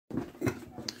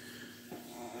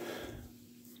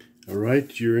All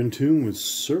right, you're in tune with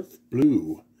Surf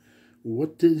Blue.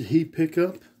 What did he pick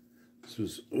up?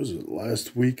 Was it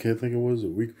last week? I think it was, a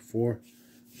week before.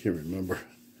 Can't remember.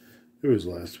 It was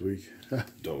last week. I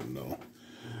don't know.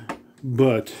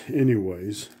 But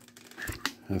anyways,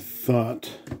 I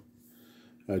thought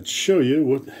I'd show you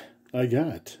what I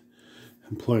got.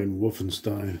 I'm playing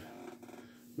Wolfenstein.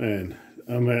 Man,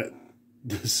 I'm at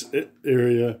this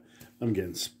area. I'm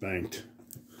getting spanked.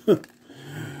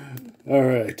 All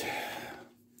right.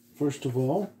 First of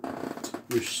all,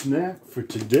 your snack for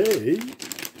today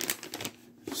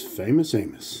is Famous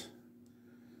Amos.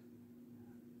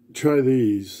 Try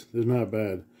these. They're not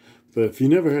bad. But if you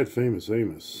never had Famous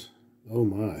Amos, oh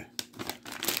my,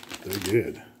 they're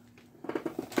good.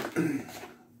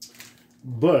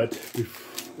 But,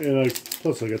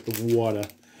 plus I got the water.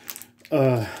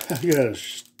 I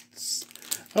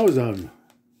was on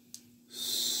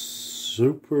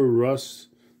Super Russ,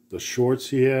 the shorts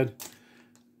he had,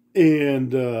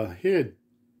 and he had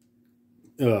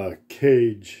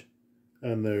Cage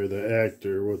on there, the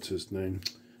actor. What's his name?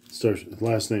 His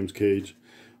last name's Cage.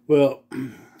 Well,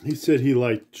 he said he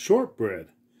liked shortbread.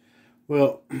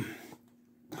 Well,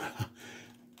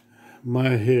 my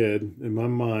head and my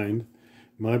mind,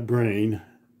 my brain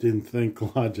didn't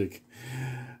think logic.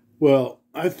 Well,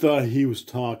 I thought he was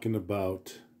talking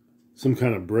about some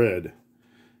kind of bread,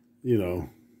 you know,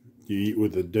 you eat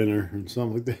with a dinner and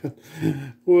something like that.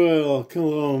 Well, come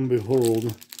lo and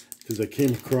behold, because I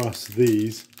came across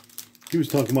these, he was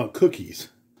talking about cookies.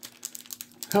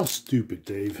 How stupid,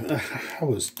 Dave. I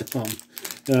was dumb.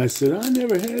 And I said, I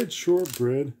never had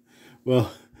shortbread.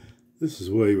 Well, this is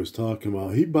what he was talking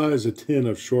about. He buys a tin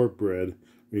of shortbread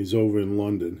when he's over in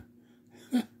London.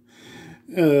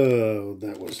 Oh,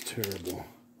 that was terrible.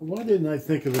 Why didn't I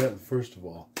think of that first of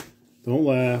all? Don't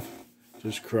laugh.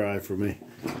 Just cry for me.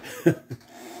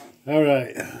 All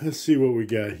right, let's see what we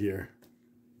got here.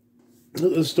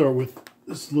 Let's start with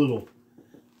this little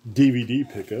DVD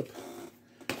pickup.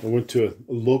 I went to a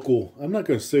local, I'm not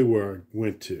going to say where I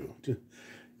went to.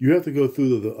 You have to go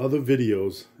through the other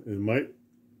videos. It might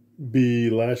be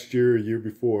last year or year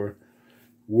before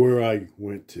where I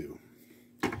went to.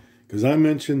 Because I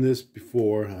mentioned this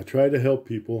before. I try to help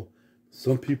people.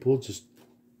 Some people just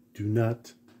do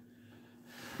not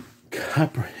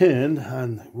comprehend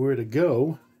on where to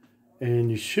go.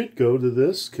 And you should go to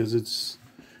this because it's...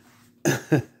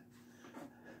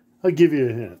 I'll give you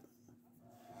a hint.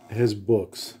 It has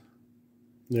books.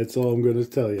 That's all I'm going to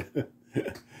tell you.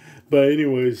 But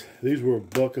anyways, these were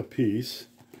 $1 a piece.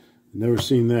 Never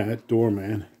seen that.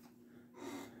 Doorman.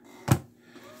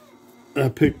 I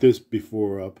picked this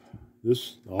before up.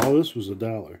 All this was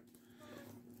 $1.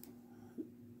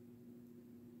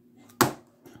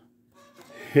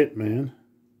 Hitman.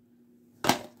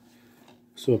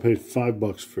 So I paid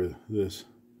 $5 for this.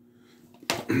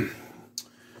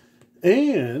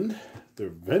 And their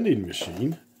vending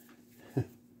machine.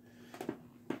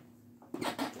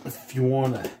 If you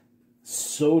want a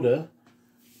soda,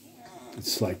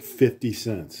 it's like 50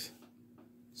 cents.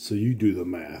 So you do the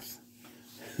math.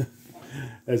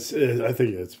 I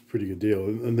think that's a pretty good deal.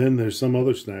 And then there's some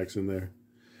other snacks in there.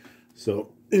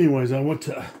 So anyways, I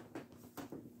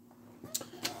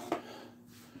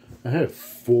had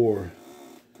 4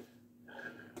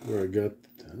 where I got,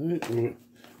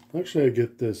 actually I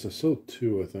get this. I sold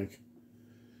 2, I think.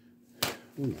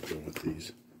 I'm not going with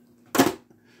these.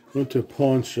 Went to a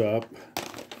pawn shop,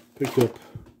 picked up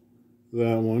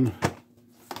that one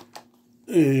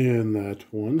and that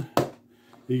one.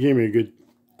 He gave me a good.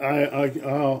 I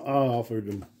offered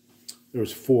him. There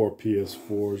was 4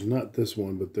 PS4s, not this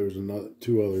one, but there was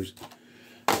 2 others.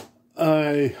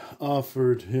 I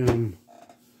offered him.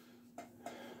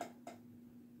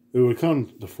 It would come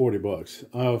to $40.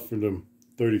 I offered him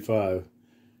 35.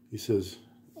 He says,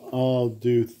 "I'll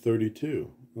do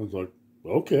 32." I was like,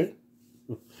 "Okay."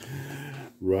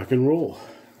 Rock and roll.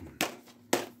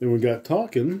 Then we got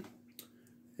talking,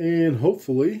 and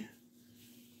hopefully,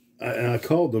 I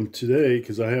called them today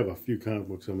because I have a few comic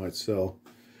books I might sell,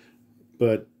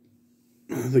 but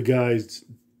the guy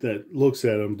that looks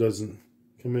at them doesn't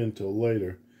come in till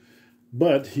later.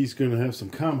 But he's going to have some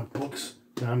comic books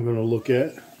that I'm going to look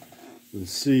at and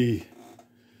see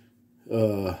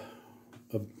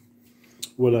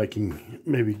what I can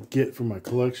maybe get for my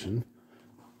collection.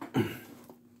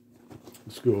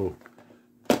 Let's go.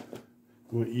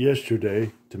 Went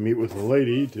yesterday to meet with a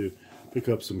lady to pick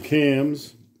up some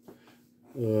cameras,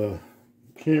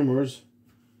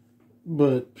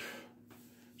 but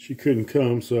she couldn't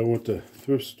come, so I went to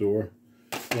thrift store.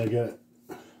 And I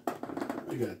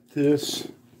got this,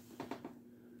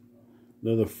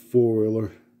 another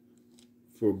 4-wheeler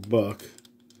for $1.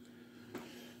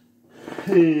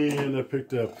 And I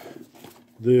picked up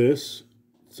this.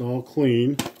 It's all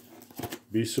clean.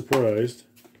 Be surprised.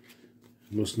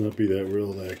 Must not be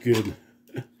that good.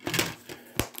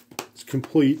 It's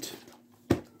complete.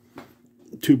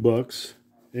 $2.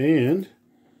 And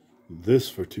this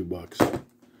for $2.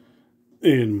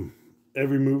 And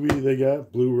every movie they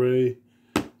got, Blu-ray,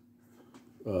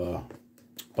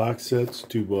 box sets,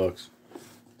 $2.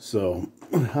 So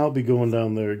I'll be going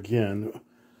down there again.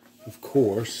 Of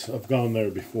course, I've gone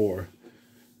there before.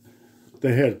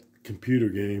 They had computer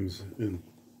games and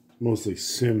mostly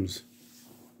Sims.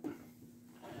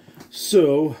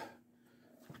 So,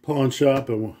 pawn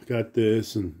shop, I got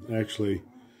this, and actually,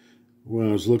 when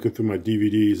I was looking through my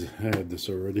DVDs, I had this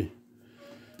already.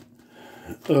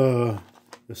 A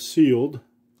sealed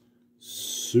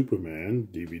Superman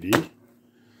DVD.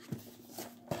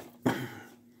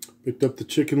 Picked up the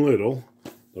Chicken Little.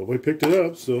 Nobody picked it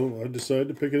up, so I decided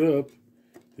to pick it up.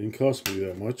 Didn't cost me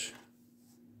that much.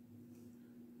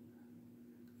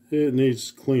 It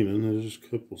needs cleaning. There's a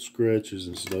couple scratches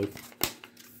and stuff.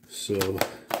 So,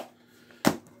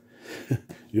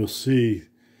 you'll see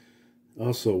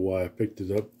also why I picked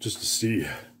it up, just to see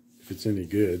if it's any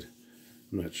good.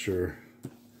 I'm not sure.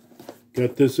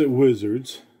 Got this at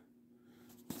Wizards.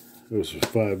 It was for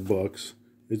 $5.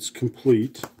 It's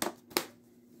complete.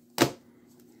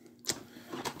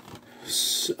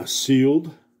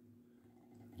 Sealed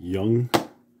Young.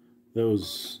 That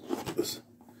was, I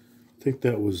think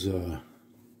that was,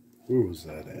 where was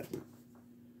that at?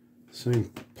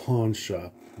 Same pawn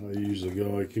shop I usually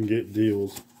go. I can get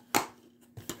deals.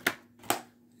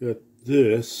 Got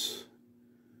this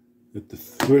at the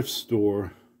thrift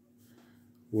store.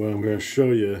 Well, I'm going to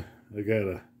show you. I got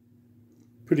a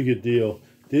pretty good deal.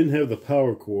 Didn't have the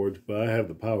power cord, but I have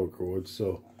the power cord,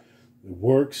 so it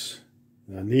works.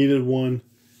 I needed one,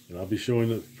 and I'll be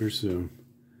showing it pretty soon.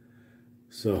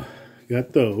 So,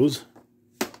 got those.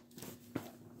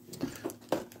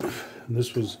 And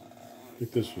this was, I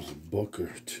think this was $1 or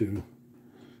 $2.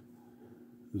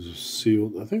 This is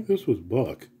sealed. I think this was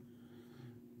 $1.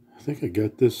 I think I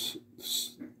got this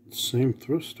same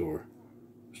thrift store.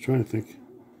 I was trying to think.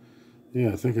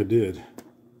 Yeah, I think I did.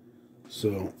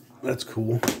 So, that's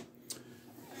cool.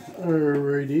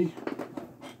 Alrighty.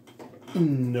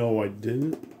 No, I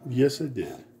didn't. Yes, I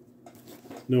did.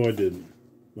 No, I didn't.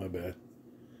 My bad.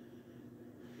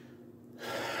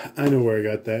 I know where I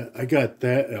got that. I got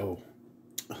that. Oh,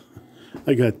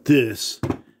 I got this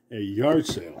at a yard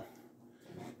sale.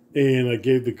 And I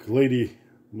gave the lady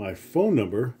my phone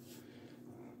number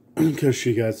because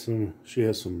she has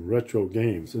some retro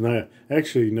games. And I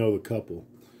actually know the couple.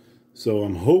 So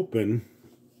I'm hoping,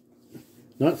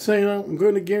 not saying I'm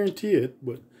going to guarantee it,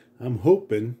 but I'm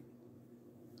hoping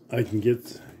I can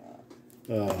get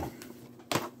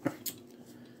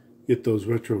those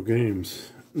retro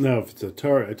games. Now, if it's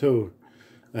Atari,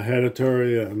 I had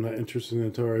Atari. I'm not interested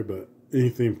in Atari, but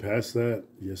anything past that,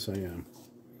 yes, I am.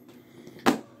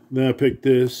 Then I picked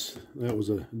this. That was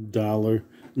 $1.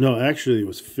 No, actually, it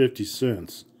was 50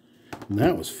 cents. And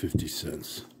that was 50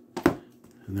 cents.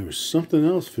 And there was something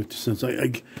else, 50 cents.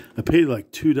 I paid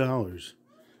like $2.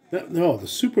 No, the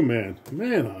Superman.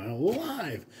 Man, I'm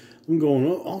alive. I'm going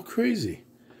all crazy.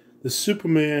 The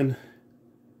Superman,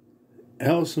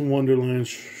 Alice in Wonderland,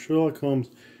 Sherlock Holmes,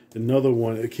 another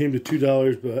one. It came to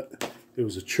 $2, but it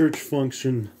was a church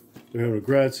function. They're having a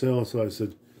garage sale, so I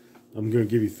said, I'm going to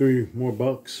give you $3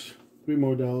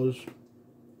 more dollars.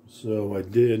 So I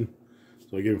did.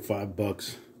 So I gave him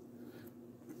 $5.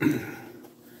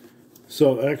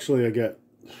 So actually, I got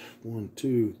 1,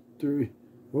 2, 3.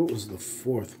 What was the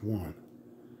fourth one?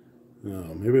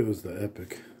 Oh, maybe it was the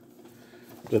Epic.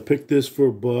 I picked this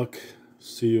for $1,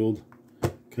 sealed,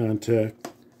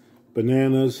 contact,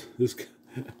 bananas. This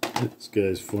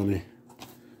guy's funny.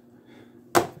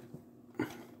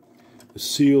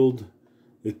 Sealed.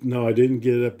 No, I didn't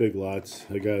get it at Big Lots.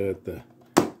 I got it at the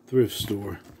thrift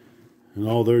store, and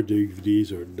all their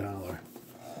DVDs are $1.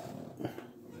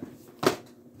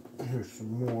 Here's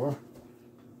some more.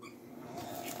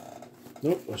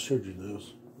 Nope, I showed you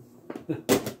those.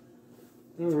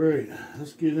 All right,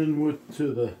 let's get in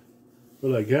to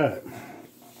what I got.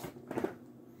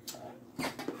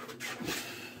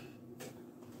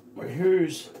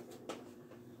 Here's.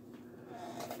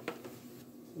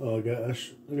 Oh, I got a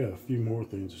few more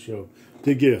things to show.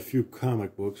 Did get a few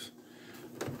comic books.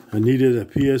 I needed a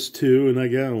PS2, and I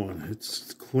got one.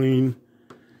 It's clean.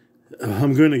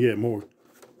 I'm going to get more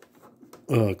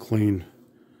clean.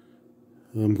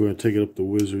 I'm going to take it up to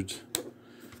Wizards.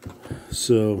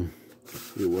 So,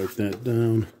 you wipe that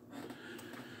down.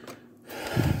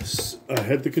 I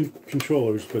had the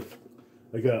controllers, but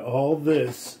I got all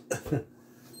this.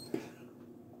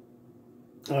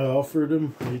 I offered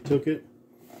him, he took it.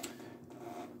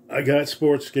 I got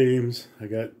sports games. I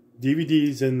got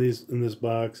DVDs in this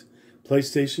box.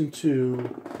 PlayStation 2.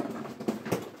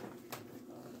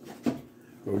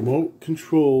 Remote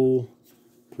control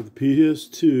for the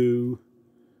PS2.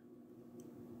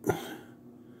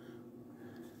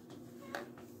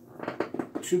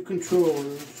 Two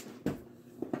controllers.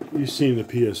 You've seen the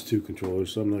PS2 controller,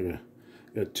 so I'm not gonna.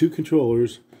 Got two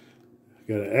controllers. I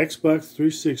got an Xbox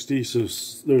 360, so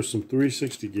there's some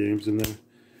 360 games in there.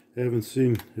 I haven't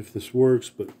seen if this works,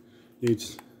 but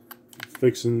needs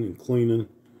fixing and cleaning.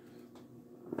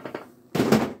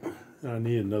 I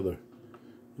need another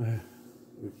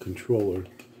controller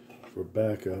for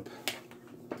backup.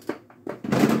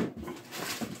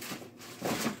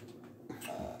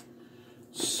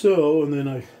 So, and then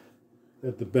I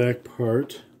got the back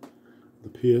part, the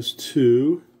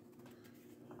PS2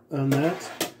 on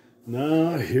that.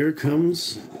 Now, here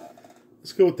comes,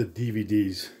 let's go with the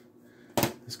DVDs.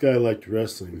 This guy liked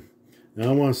wrestling. Now,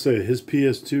 I want to say his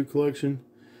PS2 collection,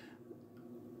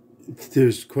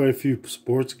 there's quite a few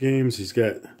sports games. He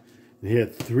had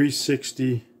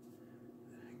 360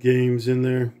 games in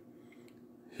there.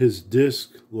 His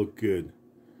disc looked good.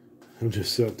 I'm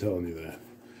just telling you that.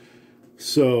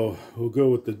 So, we'll go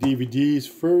with the DVDs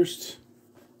first.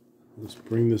 Let's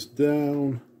bring this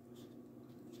down.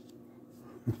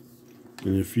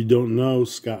 And if you don't know,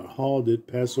 Scott Hall did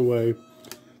pass away.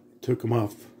 Took him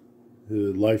off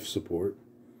life support.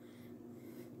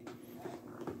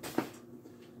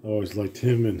 I always liked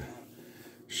him and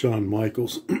Shawn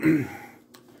Michaels.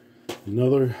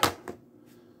 Another.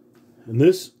 And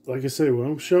this, like I say, what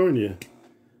I'm showing you,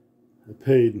 I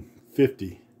paid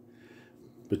 $50.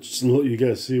 But you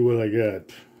gotta see what I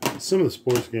got. Some of the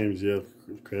sports games, yeah,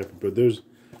 crappy, but there's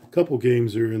a couple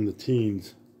games that are in the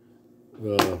teens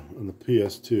on the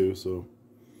PS2. So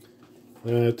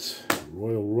that's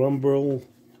Royal Rumble.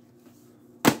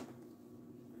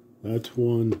 That's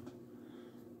one.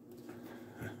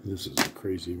 This is a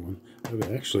crazy one.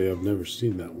 I've never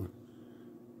seen that one.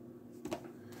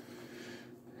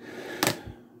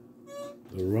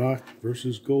 The Rock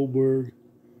versus Goldberg.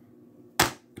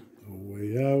 No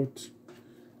Way Out.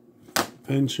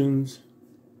 Pensions.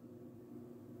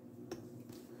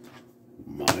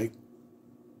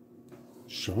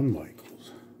 Shawn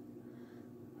Michaels.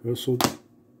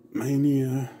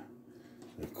 WrestleMania.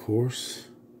 Of course.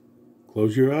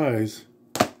 Close your eyes.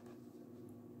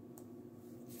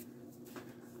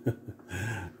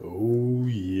 Oh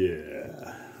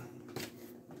yeah.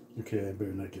 Okay, I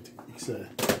better not get too excited.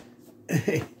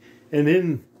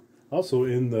 And also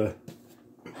in the,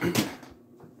 I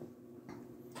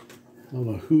don't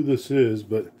know who this is,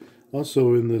 but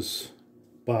also in this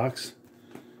box,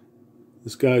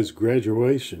 this guy's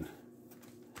graduation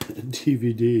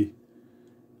DVD.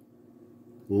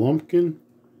 Lumpkin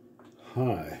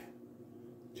High,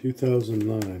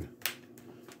 2009.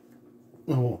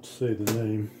 I won't say the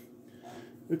name.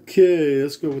 Okay,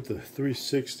 let's go with the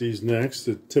 360s next,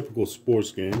 the typical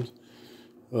sports games.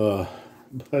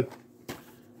 But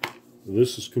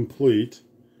this is complete.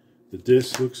 The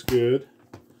disc looks good.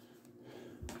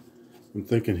 I'm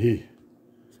thinking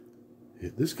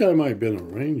this guy might have been a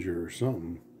ranger or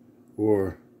something,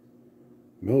 or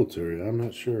military, I'm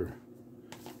not sure.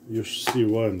 You'll see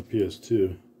why in the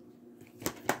PS2.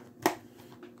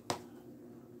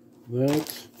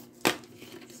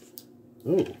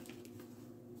 Oh,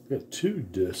 got two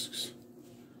discs.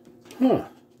 Huh.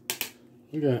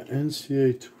 We got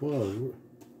NCAA 12.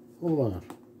 Hold on.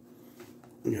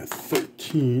 We got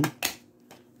 13.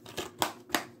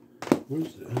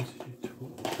 Where's the NCAA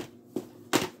 12?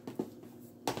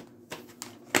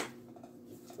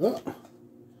 Oh,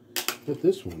 got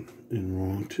this one in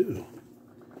wrong too.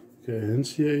 Okay,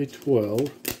 NCAA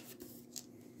 12.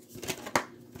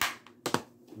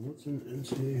 What's an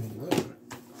NCAA 11?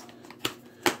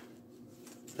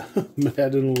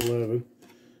 Madden 11.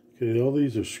 Okay, all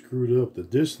these are screwed up. The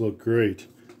discs look great.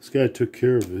 This guy took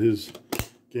care of his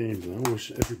games, and I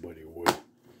wish everybody would.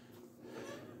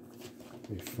 Let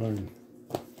me find.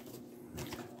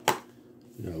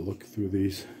 Yeah, look through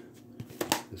these.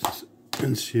 This is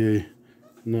NCAA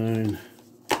 9.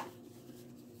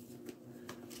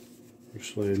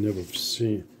 Actually, I never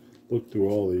looked through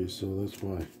all these, so that's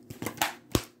why.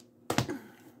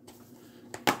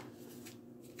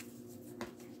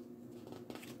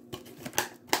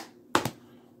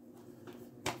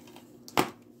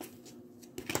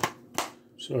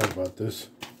 Sorry about this.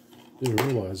 Didn't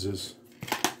realize this.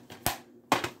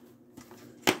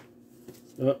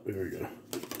 Oh, there we go.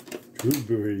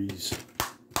 Breeze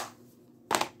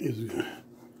is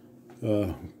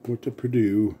went to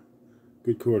Purdue,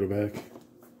 good quarterback.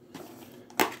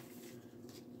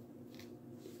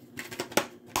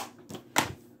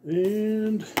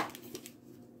 And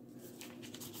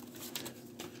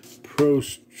Pro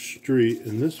Street,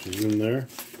 and this was in there.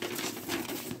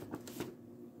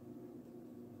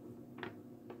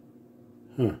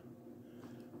 Huh.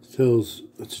 It tells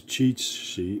it's a cheat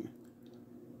sheet.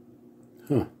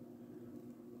 Huh.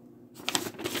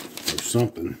 Or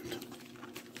something.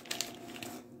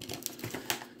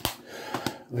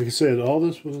 Like I said, all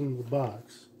this was in the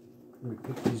box. Let me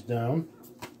put these down.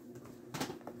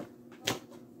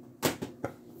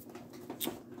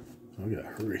 I gotta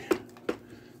hurry.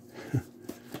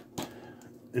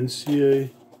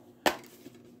 NCAA.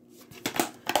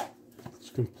 It's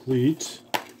complete.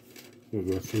 We'll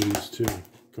go through these two.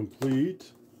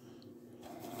 Complete.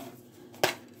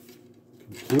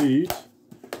 Complete.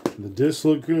 The discs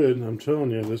look good. I'm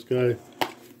telling you, this guy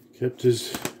kept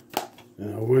his.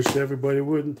 And I wish everybody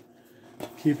would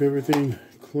keep everything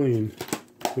clean.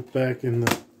 Put back in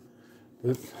the.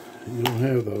 But you don't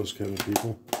have those kind of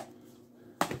people.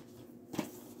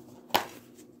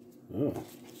 Oh,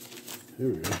 here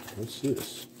we go. What's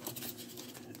this?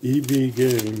 EB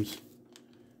Games.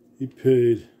 He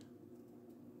paid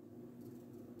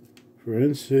for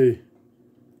NC.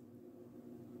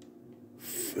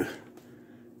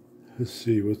 Let's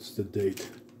see, what's the date?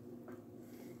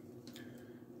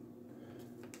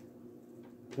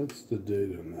 What's the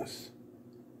date on this?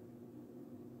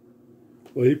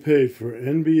 Well, he paid for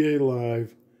NBA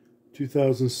Live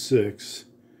 2006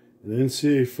 and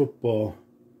NCAA Football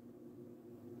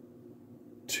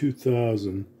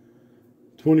 2000,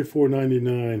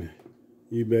 $24.99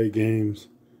 eBay Games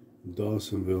in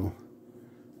Dawsonville,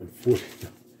 and 40.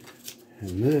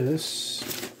 And this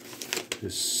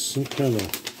is some kind of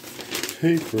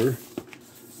paper.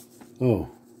 Oh,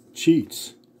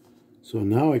 cheats. So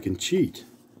now I can cheat.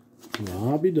 Well,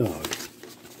 I'll be dog.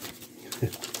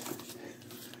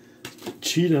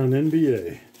 Cheat on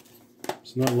NBA.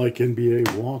 It's not like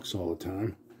NBA walks all the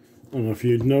time. I don't know if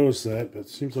you'd notice that, but it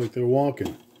seems like they're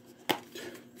walking.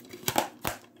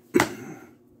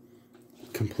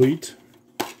 Complete.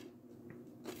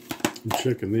 I'm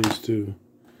checking these two.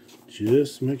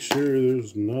 Just make sure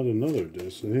there's not another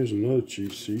disc. And here's another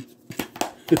cheat sheet.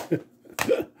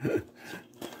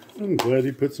 I'm glad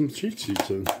he put some cheat sheets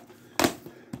in.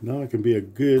 Now I can be a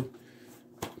good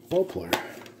ball player.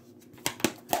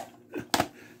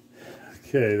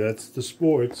 Okay, that's the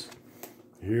sports.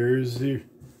 Here's the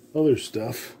other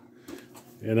stuff.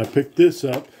 And I picked this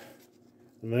up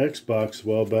on the Xbox a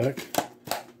while back.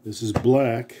 This is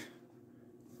black.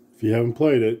 If you haven't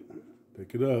played it,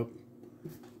 pick it up.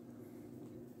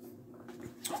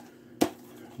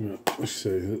 Let's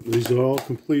see, these are all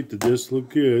complete. The discs look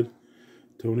good.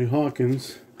 Tony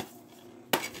Hawkins.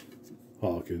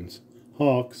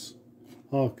 Hawks.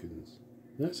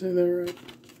 Did I say that right?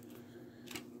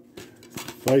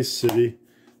 Vice City.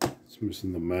 It's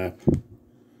missing the map.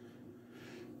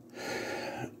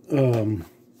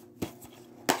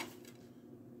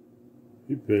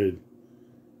 He paid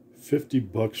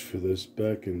 $50 for this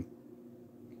back in,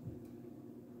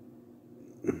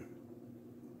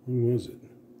 when was it?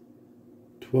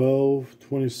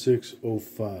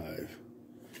 12/26/05.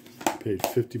 Paid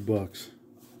 $50.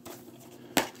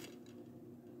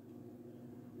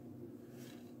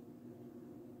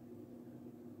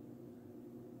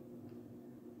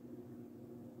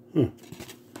 Huh.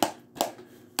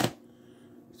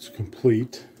 It's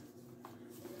complete.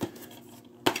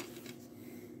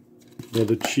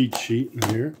 Another cheat sheet in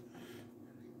here.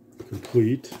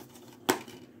 Complete.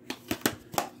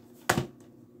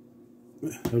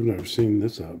 I've never seen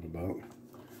this out and about.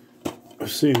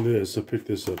 I've seen this. I picked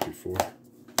this up before.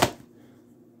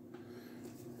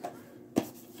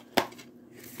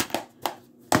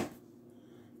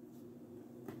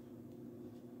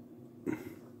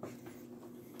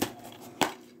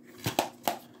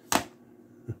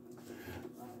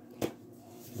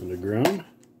 Underground.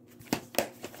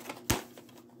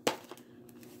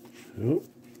 Oh,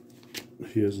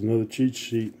 he has another cheat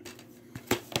sheet.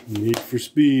 Need for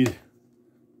Speed.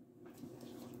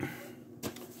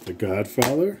 The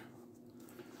Godfather.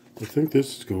 I think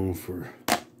this is going for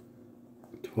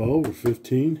 12 or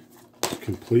 15. It's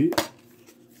complete. I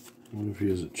wonder if he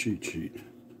has a cheat sheet.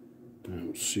 I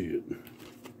don't see it.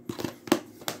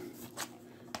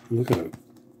 Look how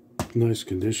nice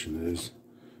condition it is.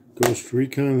 Ghost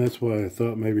Recon, that's why I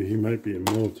thought maybe he might be in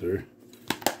military.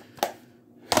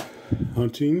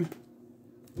 Hunting.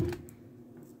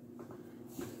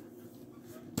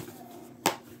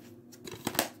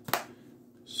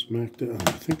 smacked down.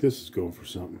 I think this is going for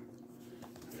something.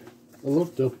 I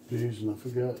looked up these and I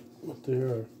forgot what they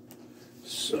are.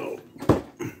 So,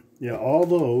 yeah, all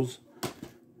those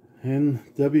and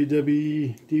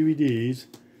WWE DVDs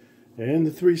and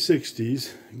the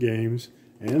 360s games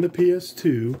and the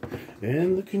PS2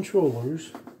 and the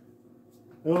controllers.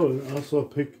 Oh, and also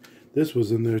this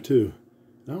was in there too.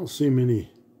 I don't see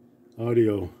many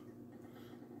audio.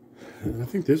 I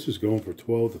think this is going for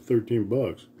 12 to 13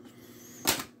 bucks.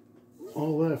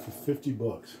 All that for 50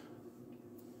 bucks.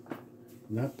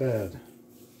 Not bad.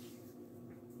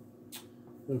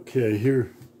 Okay,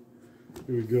 here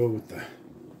we go with the.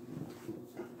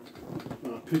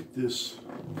 I picked this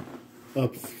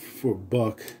up for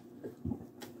 $1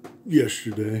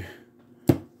 yesterday.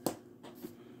 That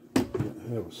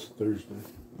was Thursday.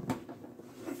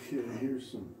 Okay,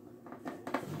 here's some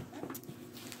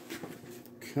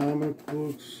comic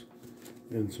books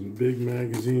and some big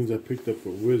magazines I picked up for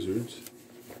Wizards.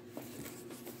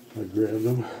 I grabbed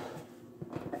them.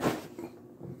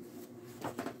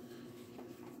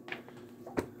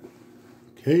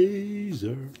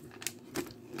 Quasar.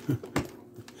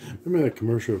 Remember that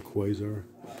commercial of Quasar?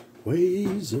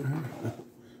 Quasar.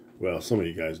 Well, some of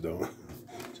you guys don't.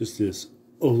 Just this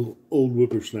old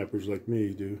whippersnappers like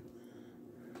me do.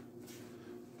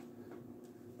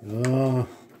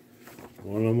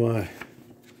 One of my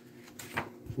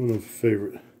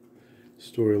favorite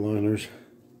storyliners.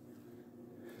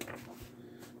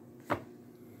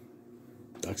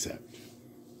 Duck Savage.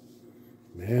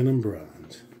 Man in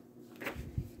Bronze.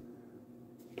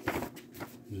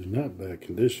 These are not bad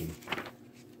condition.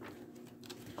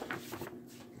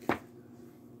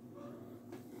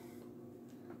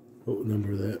 What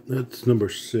number is that? That's number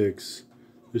 6.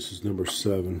 This is number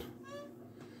 7.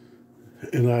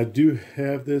 And I do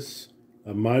have this.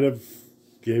 I might have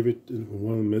gave it in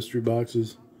one of the mystery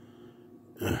boxes.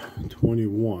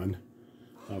 21.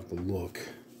 I'll have to look.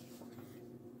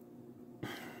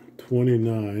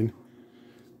 29.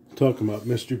 Talking about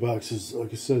mystery boxes,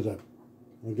 like I said,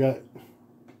 I got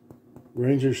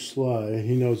Ranger Sly.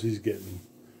 He knows he's getting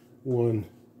one.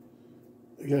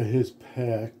 I got his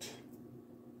packed.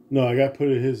 No, I got put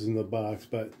his in the box,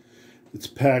 but it's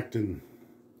packed in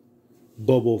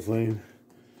bubble thing.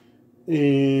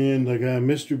 And I got a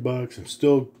mystery box. I'm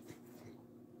still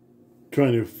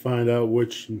trying to find out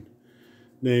which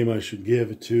name I should give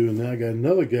it to. And now I got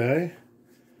another guy.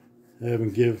 I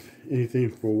haven't give anything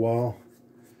for a while.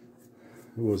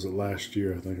 What was it, last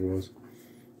year? I think it was.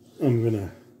 I'm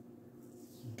gonna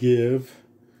give.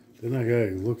 Then I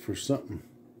gotta look for something.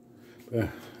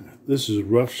 This is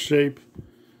Rough Shape.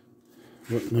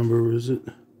 What number is it?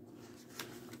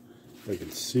 I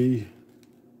can see.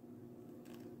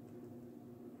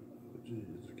 Jeez,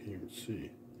 I can't even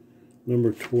see.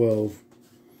 Number 12.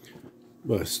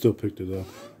 But I still picked it up.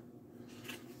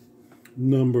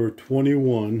 Number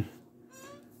 21.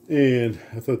 And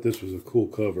I thought this was a cool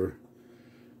cover.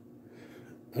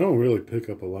 I don't really pick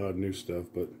up a lot of new stuff,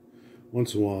 but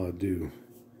once in a while I do.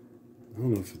 I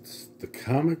don't know if it's the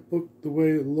comic book, the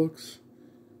way it looks,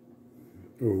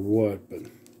 or what, but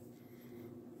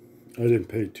I didn't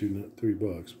pay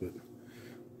 $3, but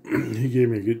he gave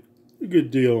me a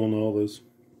good deal on all this.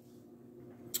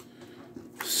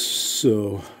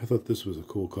 So I thought this was a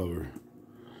cool cover.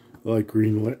 I like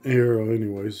Green Arrow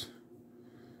anyways.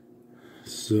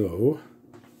 So,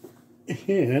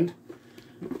 and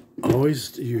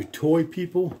always, you toy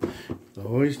people, I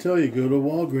always tell you, go to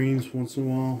Walgreens once in a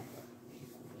while.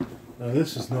 Now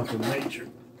this is nothing major,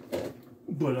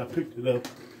 but I picked it up.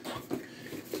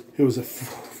 It was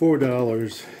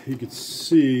 $4. You could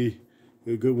see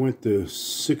it went to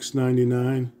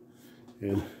 $6.99,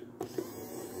 and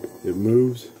it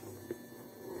moves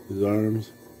his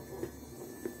arms.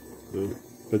 So,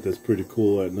 but that's pretty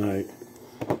cool at night.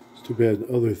 It's too bad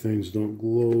other things don't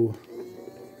glow,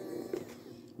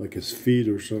 like his feet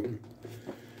or something.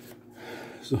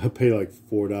 So I pay like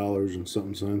 $4 and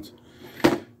something cents.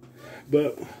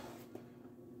 But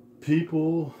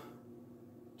people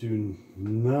do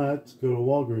not go to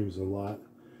Walgreens a lot,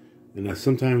 and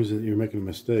sometimes you're making a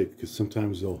mistake because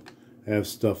sometimes they'll have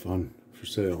stuff on for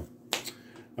sale.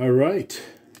 All right,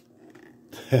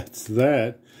 that's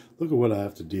that. Look at what I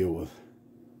have to deal with.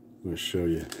 I'm going to show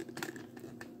you.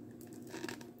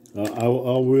 I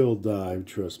will dive,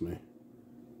 trust me.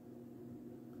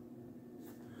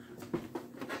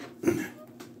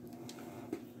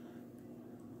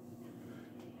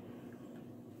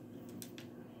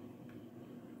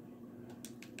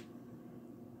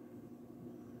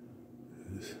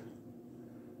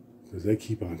 Because they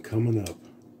keep on coming up.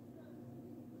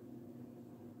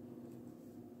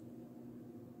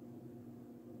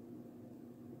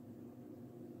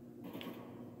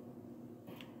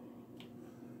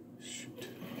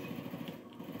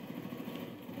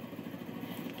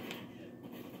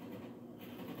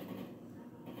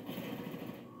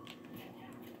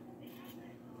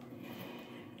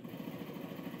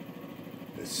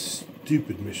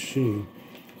 stupid machine.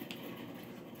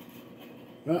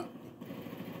 Ah.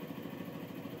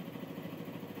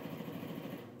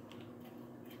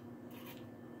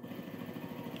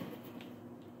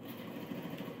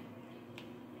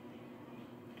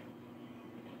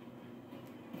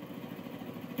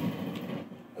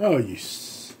 Oh,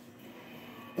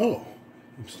 oh,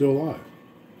 I'm still alive.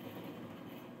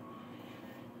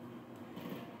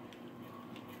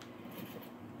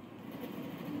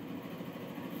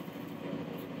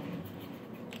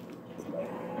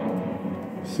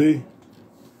 See?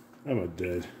 I'm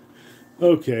dead.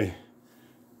 Okay.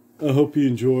 I hope you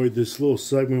enjoyed this little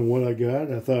segment of what I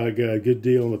got. I thought I got a good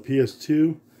deal on the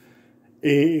PS2.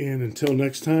 And until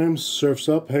next time, surf's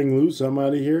up, hang loose. I'm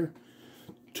out of here.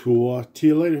 Talk to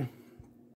you later.